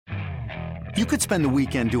You could spend the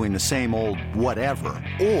weekend doing the same old whatever,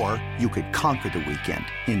 or you could conquer the weekend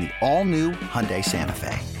in the all-new Hyundai Santa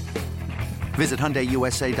Fe. Visit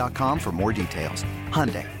HyundaiUSA.com for more details.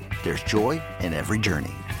 Hyundai, there's joy in every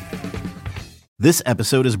journey. This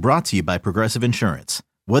episode is brought to you by Progressive Insurance.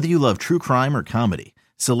 Whether you love true crime or comedy,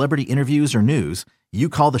 celebrity interviews or news, you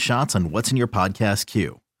call the shots on what's in your podcast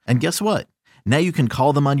queue. And guess what? Now you can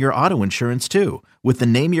call them on your auto insurance too with the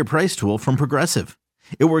Name Your Price tool from Progressive.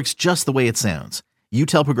 It works just the way it sounds. You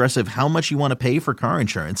tell Progressive how much you want to pay for car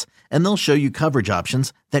insurance, and they'll show you coverage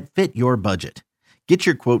options that fit your budget. Get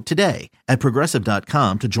your quote today at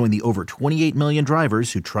Progressive.com to join the over 28 million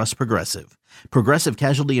drivers who trust Progressive. Progressive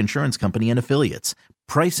Casualty Insurance Company and Affiliates.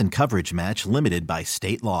 Price and coverage match limited by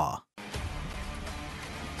state law.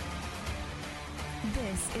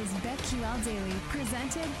 This is BetQL Daily,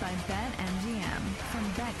 presented by BetMGM from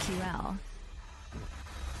BetQL.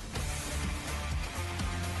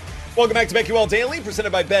 Welcome back to BetQL Daily,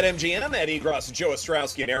 presented by BetMGM. Eddie Gross, Joe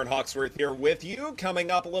Ostrowski, and Aaron Hawksworth here with you. Coming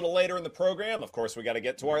up a little later in the program, of course, we got to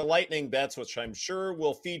get to our lightning bets, which I'm sure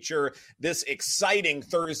will feature this exciting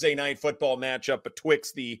Thursday night football matchup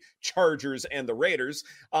betwixt the Chargers and the Raiders.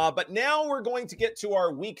 But now we're going to get to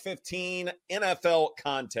our Week 15 NFL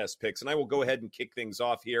contest picks, and I will go ahead and kick things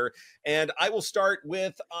off here. And I will start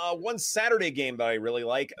with one Saturday game that I really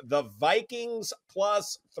like, the Vikings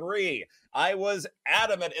 +3. I was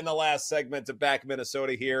adamant in the last segment to back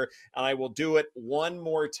Minnesota here, and I will do it one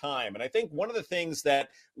more time. And I think one of the things that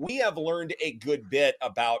we have learned a good bit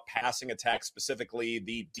about passing attack, specifically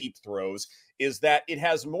the deep throws, is that it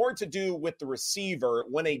has more to do with the receiver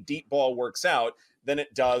when a deep ball works out than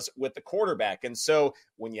it does with the quarterback. And so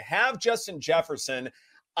when you have Justin Jefferson,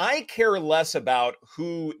 I care less about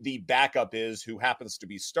who the backup is who happens to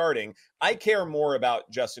be starting. I care more about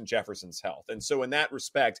Justin Jefferson's health. And so in that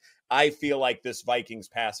respect, I feel like this Vikings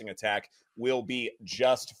passing attack will be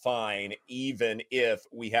just fine, even if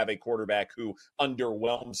we have a quarterback who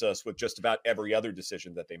underwhelms us with just about every other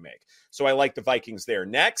decision that they make. So I like the Vikings there.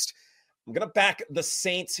 Next, I'm going to back the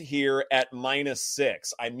Saints here at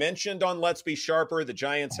 -6. I mentioned on Let's Be Sharper, the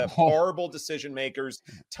Giants have horrible decision makers.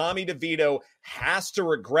 Tommy DeVito has to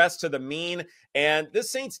regress to the mean, and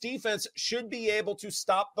this Saints defense should be able to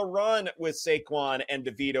stop the run with Saquon and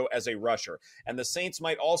DeVito as a rusher. And the Saints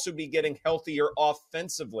might also be getting healthier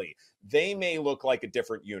offensively. They may look like a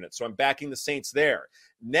different unit, so I'm backing the Saints there.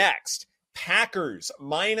 Next, Packers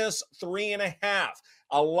 -3.5.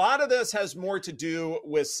 A lot of this has more to do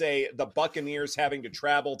with, say, the Buccaneers having to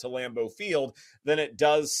travel to Lambeau Field than it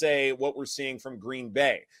does, say, what we're seeing from Green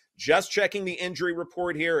Bay. Just checking the injury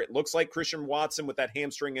report here, it looks like Christian Watson with that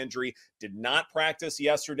hamstring injury did not practice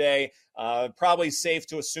yesterday. Probably safe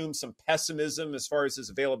to assume some pessimism as far as his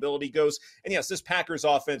availability goes. And yes, this Packers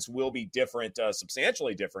offense will be different,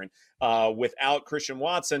 substantially different, without Christian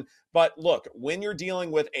Watson. But look, when you're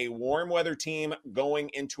dealing with a warm weather team going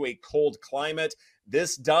into a cold climate,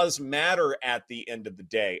 this does matter at the end of the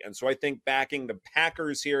day. And so I think backing the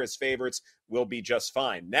Packers here as favorites will be just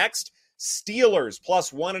fine. Next, Steelers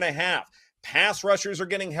 +1.5. Pass rushers are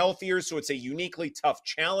getting healthier, so it's a uniquely tough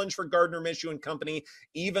challenge for Gardner Minshew and company.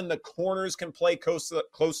 Even the corners can play close to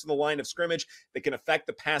the line of scrimmage. They can affect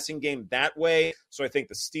the passing game that way. So I think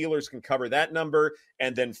the Steelers can cover that number.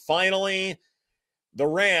 And then finally, the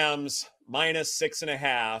Rams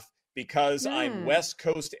 -6.5. Because I'm West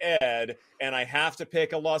Coast Ed and I have to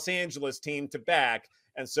pick a Los Angeles team to back.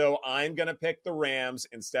 And so I'm going to pick the Rams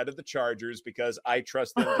instead of the Chargers because I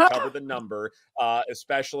trust them to cover the number,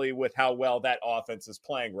 especially with how well that offense is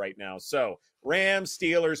playing right now. So Rams,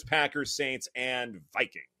 Steelers, Packers, Saints, and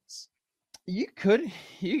Vikings. You could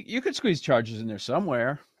squeeze Chargers in there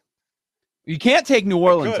somewhere. You can't take New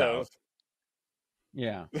Orleans out.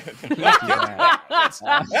 Yeah. That's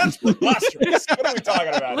preposterous. What are we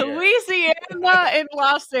talking about here? Louisiana and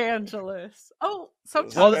Los Angeles. Oh,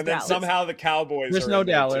 sometimes. Well, and then somehow the Cowboys There's are no in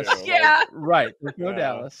there Dallas. too. Yeah. Right. There's no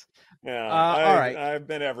Dallas. Yeah. All right. I've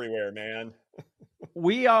been everywhere, man.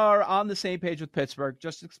 We are on the same page with Pittsburgh.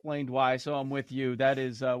 Just explained why, so I'm with you. That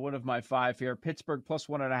is one of my 5 here. Pittsburgh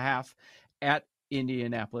 +1.5 at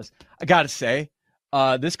Indianapolis. I got to say,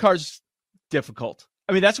 this card's difficult.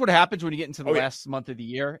 I mean, that's what happens when you get into the last month of the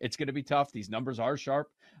year. It's going to be tough. These numbers are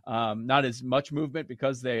sharp. Not as much movement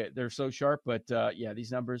because they're so sharp, but yeah,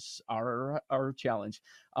 these numbers are a challenge.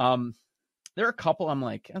 There are a couple I'm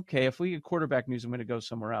like, okay, if we get quarterback news, I'm going to go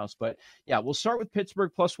somewhere else. But yeah, we'll start with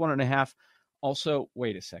Pittsburgh +1.5. Also,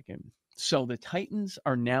 wait a second. So the Titans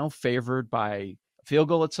are now favored by a field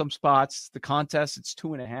goal at some spots. The contest, it's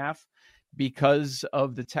 2.5 because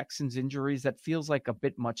of the Texans' injuries. That feels like a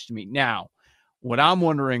bit much to me. Now, What I'm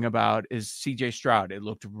wondering about is CJ Stroud. It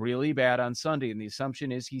looked really bad on Sunday, and the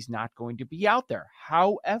assumption is he's not going to be out there.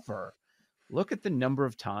 However, look at the number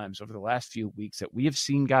of times over the last few weeks that we have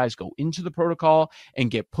seen guys go into the protocol and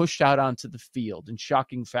get pushed out onto the field in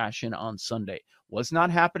shocking fashion on Sunday. Was not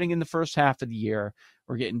happening in the first half of the year.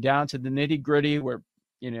 We're getting down to the nitty-gritty where,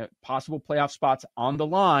 possible playoff spots on the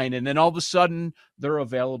line, and then all of a sudden they're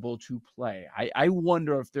available to play. I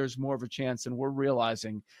wonder if there's more of a chance than we're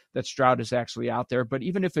realizing that Stroud is actually out there. But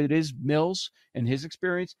even if it is Mills and his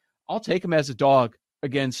experience, I'll take him as a dog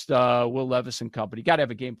against Will Levis and company. Got to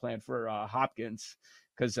have a game plan for Hopkins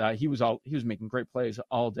because he was making great plays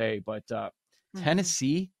all day. But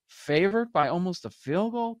Tennessee favored by almost a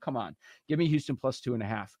field goal. Come on, give me Houston plus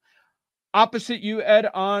 2.5. Opposite you, Ed,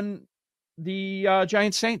 on the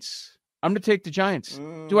Giants Saints. I'm going to take the Giants.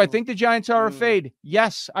 Do I think the Giants are a fade?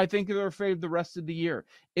 Yes, I think they're a fade the rest of the year.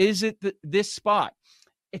 Is it this spot?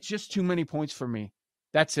 It's just too many points for me.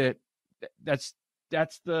 That's it. That's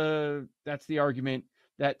the argument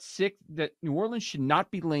that New Orleans should not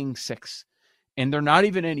be laying 6, and they're not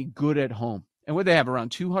even any good at home. And what they have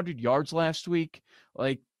around 200 yards last week,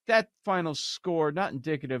 like that final score, not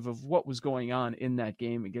indicative of what was going on in that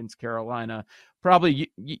game against Carolina.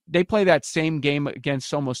 Probably they play that same game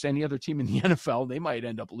against almost any other team in the NFL. They might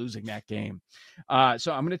end up losing that game.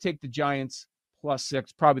 So I'm going to take the Giants plus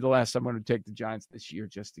 6. Probably the last time I'm going to take the Giants this year,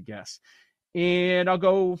 just to guess. And I'll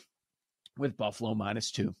go with Buffalo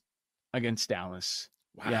minus 2 against Dallas.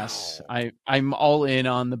 Wow. Yes, I'm all in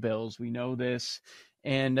on the Bills. We know this.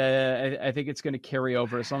 And I think it's going to carry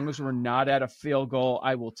over. As long as we're not at a field goal,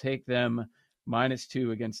 I will take them minus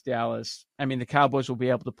 2 against Dallas. I mean, the Cowboys will be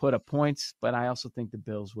able to put up points, but I also think the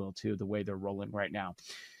Bills will too, the way they're rolling right now.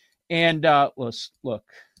 And look,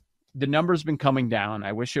 the number's been coming down.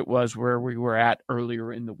 I wish it was where we were at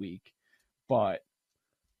earlier in the week. But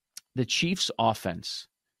the Chiefs' offense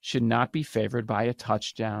should not be favored by a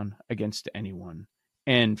touchdown against anyone.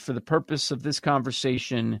 And for the purpose of this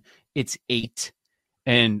conversation, it's 8.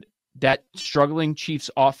 And that struggling Chiefs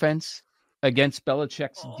offense against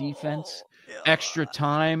Belichick's defense, extra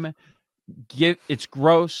time, it's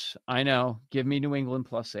gross. I know. Give me New England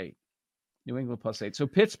plus 8. New England plus 8. So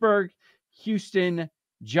Pittsburgh, Houston,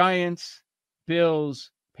 Giants, Bills,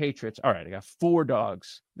 Patriots. All right, I got 4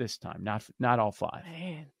 dogs this time, not all 5.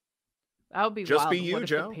 Man, that would be just wild. Be you, what if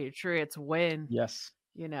Joe. The Patriots win. Yes.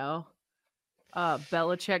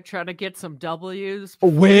 Belichick trying to get some W's.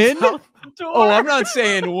 Win? Oh, I'm not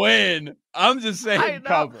saying win. I'm just saying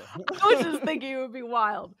cover. I was just thinking it would be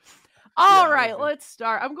wild. All right, let's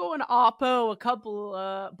start. I'm going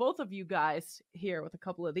Oppo, both of you guys here with a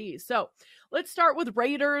couple of these. So let's start with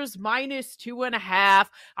Raiders minus 2.5.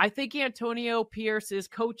 I think Antonio Pierce is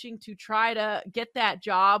coaching to try to get that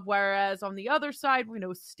job, whereas on the other side, we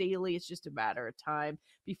know Staley, it's just a matter of time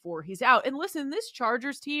before he's out. And listen, this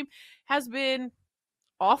Chargers team has been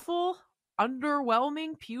awful,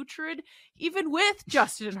 underwhelming, putrid, even with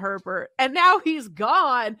Justin Herbert. And now he's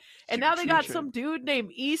gone. And now they got some dude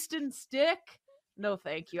named Easton Stick. No,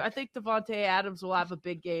 thank you. I think Devontae Adams will have a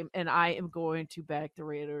big game, and I am going to back the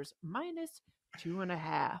Raiders minus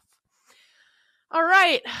 2.5. All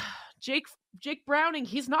right. Jake Browning,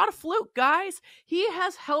 he's not a fluke, guys. He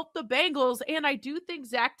has helped the Bengals, and I do think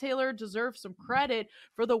Zach Taylor deserves some credit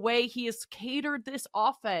for the way he has catered this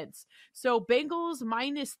offense. So Bengals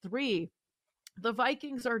minus 3. The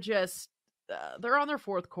Vikings are just, they're on their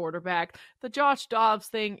 4th quarterback. The Josh Dobbs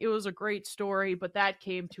thing, it was a great story, but that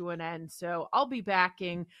came to an end. So I'll be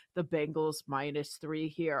backing the Bengals minus 3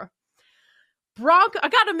 here. I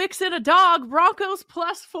got to mix in a dog. Broncos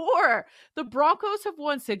plus 4. The Broncos have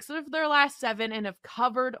won 6 of their last 7 and have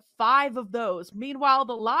covered 5 of those. Meanwhile,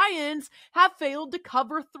 the Lions have failed to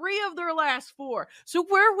cover 3 of their last 4. So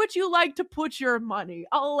where would you like to put your money?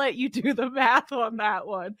 I'll let you do the math on that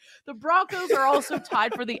one. The Broncos are also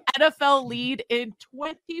tied for the NFL lead in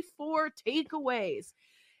 24 takeaways.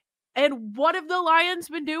 And what have the Lions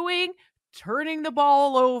been doing? Turning the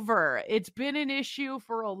ball over. It's been an issue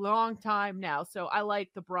for a long time now. So I like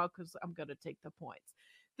the Broncos. I'm going to take the points.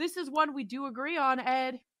 This is one we do agree on,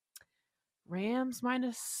 Ed. Rams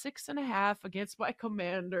minus 6.5 against my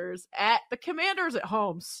Commanders. The Commanders at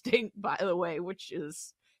home stink, by the way, which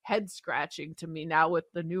is head scratching to me now with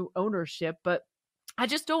the new ownership. But I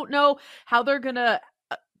just don't know how they're going to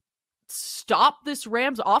stop this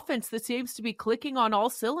Rams offense that seems to be clicking on all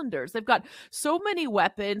cylinders. They've got so many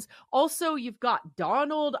weapons. Also, you've got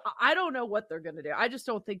Donald. I don't know what they're going to do. I just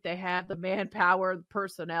don't think they have the manpower, the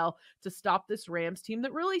personnel to stop this Rams team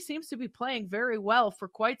that really seems to be playing very well for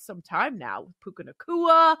quite some time now. With Puka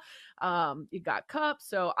Nacua, you got Kupp,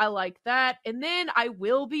 so I like that. And then I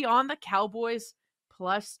will be on the Cowboys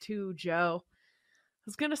 +2, Joe. I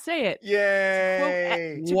was going to say it.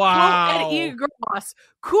 Yay. To quote Eddie Gross,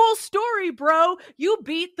 cool story, bro. You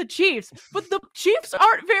beat the Chiefs, but the Chiefs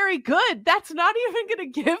aren't very good. That's not even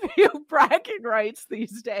going to give you bragging rights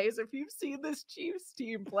these days if you've seen this Chiefs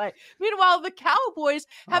team play. Meanwhile, the Cowboys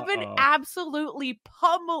have been absolutely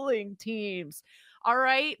pummeling teams. All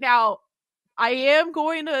right. Now, I am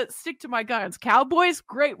going to stick to my guns. Cowboys,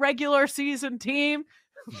 great regular season team.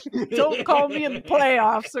 Don't call me in the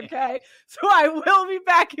playoffs, okay? So I will be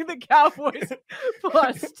backing the Cowboys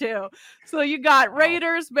 +2. So you got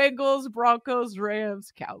Raiders, Bengals, Broncos,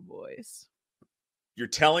 Rams, Cowboys. You're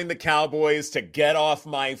telling the Cowboys to get off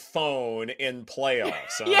my phone in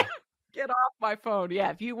playoffs, huh? Yeah, get off my phone.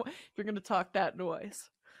 Yeah, if you're going to talk that noise.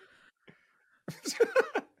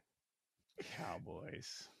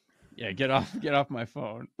 Cowboys. Yeah, get off my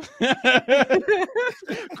phone.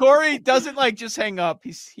 Corey doesn't just hang up.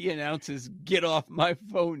 He announces, "Get off my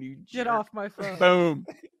phone, you Get jerk." off my phone. Boom.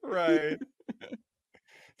 Right.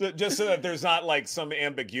 Just so that there's not some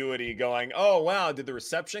ambiguity going, oh, wow, did the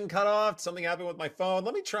reception cut off? Something happened with my phone?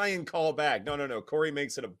 Let me try and call back. No. Corey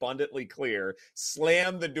makes it abundantly clear.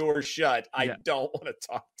 Slam the door shut. I don't want to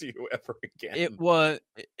talk to you ever again.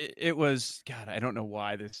 It was, God, I don't know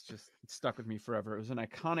why this just stuck with me forever. It was an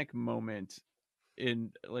iconic moment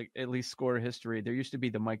in at least score history. There used to be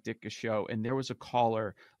the Mike Ditka show, and there was a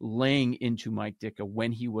caller laying into Mike Ditka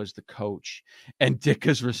when he was the coach, and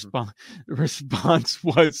Ditka's response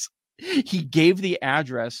was, he gave the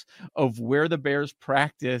address of where the Bears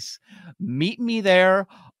practice. Meet me there.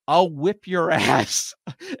 I'll whip your ass,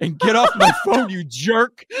 and get off my phone, you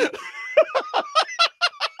jerk.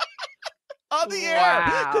 On the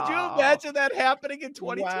air. Could you imagine that happening in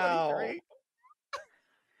 2023? Wow.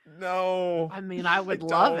 No. I mean, I would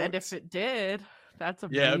love it if it did. That's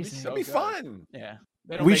amazing. It'd be fun. Yeah.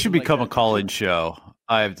 We should become a call-in show.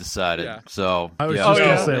 I've decided. Yeah. So I was just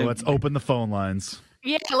going to say, let's open the phone lines.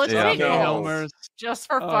 Yeah, let's take Elmer's just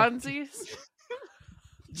for funsies.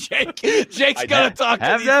 Jake's gonna talk to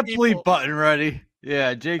have these that people. bleep button ready.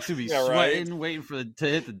 Yeah, Jake's gonna be sweating, right. waiting to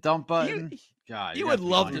hit the dump button. God, You would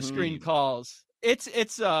love to screen calls. It's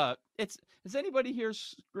Has anybody here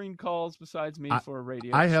screened calls besides me for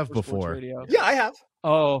radio? I have for before. Radio? Yeah, I have.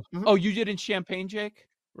 Oh, you did in Champaign, Jake,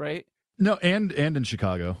 right? No, and in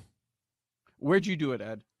Chicago. Where'd you do it,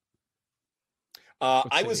 Ed?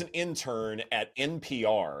 I was an intern at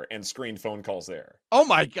NPR and screened phone calls there. Oh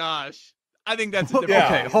my gosh. I think that's a different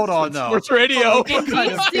Okay, hold on, though. Sports radio.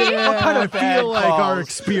 I feel like our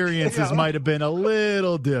experiences might have been a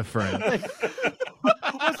little different.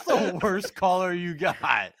 What's the worst caller you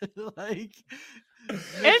got?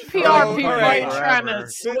 NPR people right. are trying to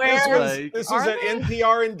swear. This was at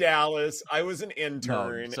NPR in Dallas. I was an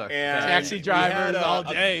intern. No, sorry. And Taxi we drivers had all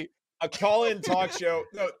day. A call-in talk show.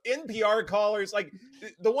 No, NPR callers,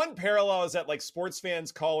 the one parallel is that sports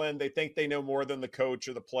fans call in, they think they know more than the coach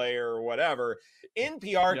or the player or whatever.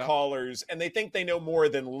 NPR callers, and they think they know more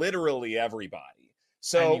than literally everybody.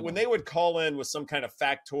 So when they would call in with some kind of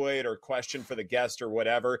factoid or question for the guest or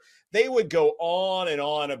whatever, they would go on and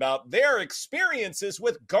on about their experiences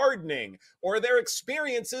with gardening or their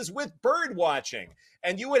experiences with bird watching.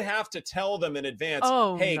 And you would have to tell them in advance,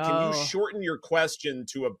 can you shorten your question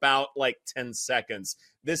to about 10 seconds?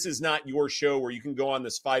 This is not your show where you can go on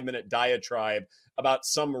this 5-minute diatribe about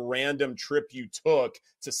some random trip you took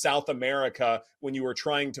to South America when you were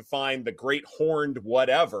trying to find the great horned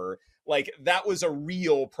whatever. That was a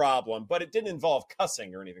real problem, but it didn't involve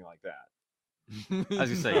cussing or anything like that. I was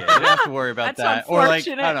gonna say, you don't have to worry about That's that. Or I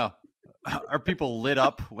unfortunate. don't know. Are people lit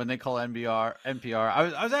up when they call NPR?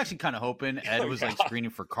 I was actually kind of hoping Ed was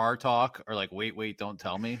screening for Car Talk or wait, don't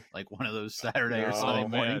tell me, one of those Saturday or Sunday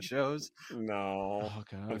morning shows. No,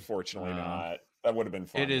 unfortunately not. That would have been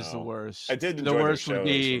fun. It is the worst. I did the enjoy worst their would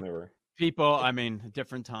shows be when they were... people. I mean, a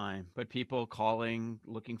different time, but people calling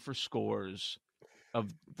looking for scores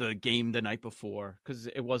of the game the night before because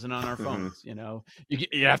it wasn't on our phones.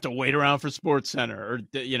 You have to wait around for Sports Center or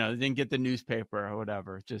didn't get the newspaper or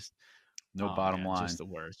whatever. Just bottom line. Just the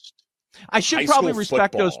worst. I should High probably school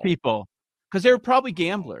respect those football. people because they were probably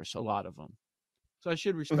gamblers, a lot of them. So I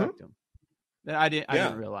should respect them. I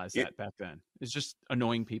didn't realize that back then. It's just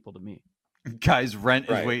annoying people to me. Guys, Rent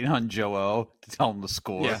is waiting on Joe O to tell him the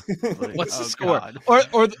score. Yeah. Like, What's the oh, score? God.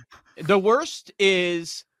 Or the worst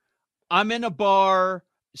is I'm in a bar,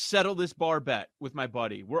 settle this bar bet with my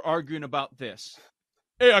buddy. We're arguing about this.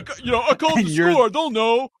 Hey, I called the score. They'll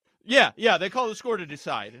know. Yeah, they call the score to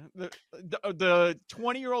decide. The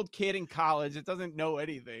 20-year-old kid in college that doesn't know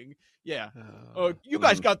anything. Yeah. You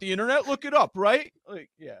guys got the internet? Look it up, right? Like,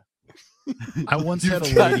 yeah. I once You've had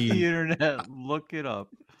a got lady. the internet. Look it up.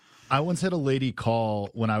 I once had a lady call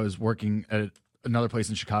when I was working at another place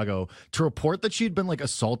in Chicago to report that she'd been like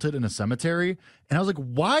assaulted in a cemetery. And I was like,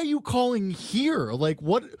 why are you calling here? Like,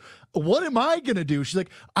 what am I going to do? She's like,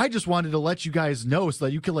 I just wanted to let you guys know so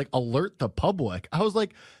that you could like alert the public. I was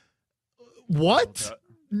like, what?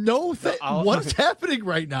 What is happening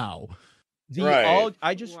right now?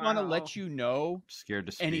 I just want to let you know. I'm scared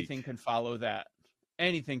to speak. Anything can follow that.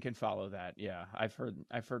 Anything can follow that. Yeah. I've heard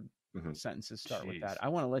sentences start with that. I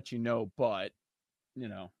want to let you know, but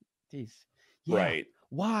geez. Yeah. Right.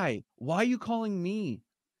 Why are you calling me?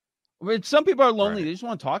 Some people are lonely. They just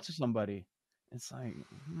want to talk to somebody. It's like,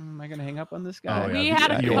 am I going to hang up on this guy? We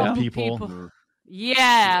had a couple people.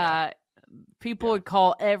 Yeah. People would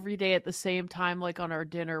call every day at the same time, like on our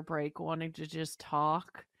dinner break, wanting to just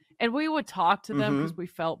talk. And we would talk to them because we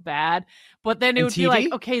felt bad. But then it would be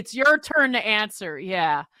like, okay, it's your turn to answer.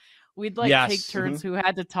 Yeah. We'd take turns who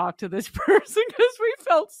had to talk to this person because we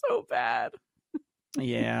felt so bad.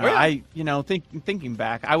 Yeah, thinking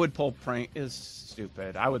back, I would pull prank is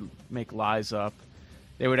stupid. I would make lies up.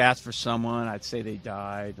 They would ask for someone. I'd say they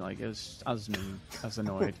died. Like I was mean. I was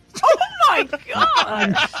annoyed. Oh my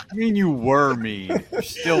God! I mean, you were mean. You're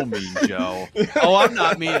still mean, Joe. Oh, I'm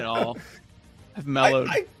not mean at all. I've mellowed.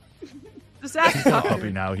 Just ask Puppy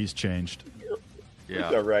now. He's changed.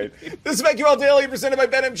 Yeah, right. This is BetQL Daily presented by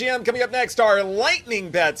BetMGM. Coming up next, our lightning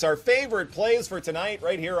bets, our favorite plays for tonight,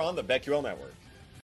 right here on the BetQL Network.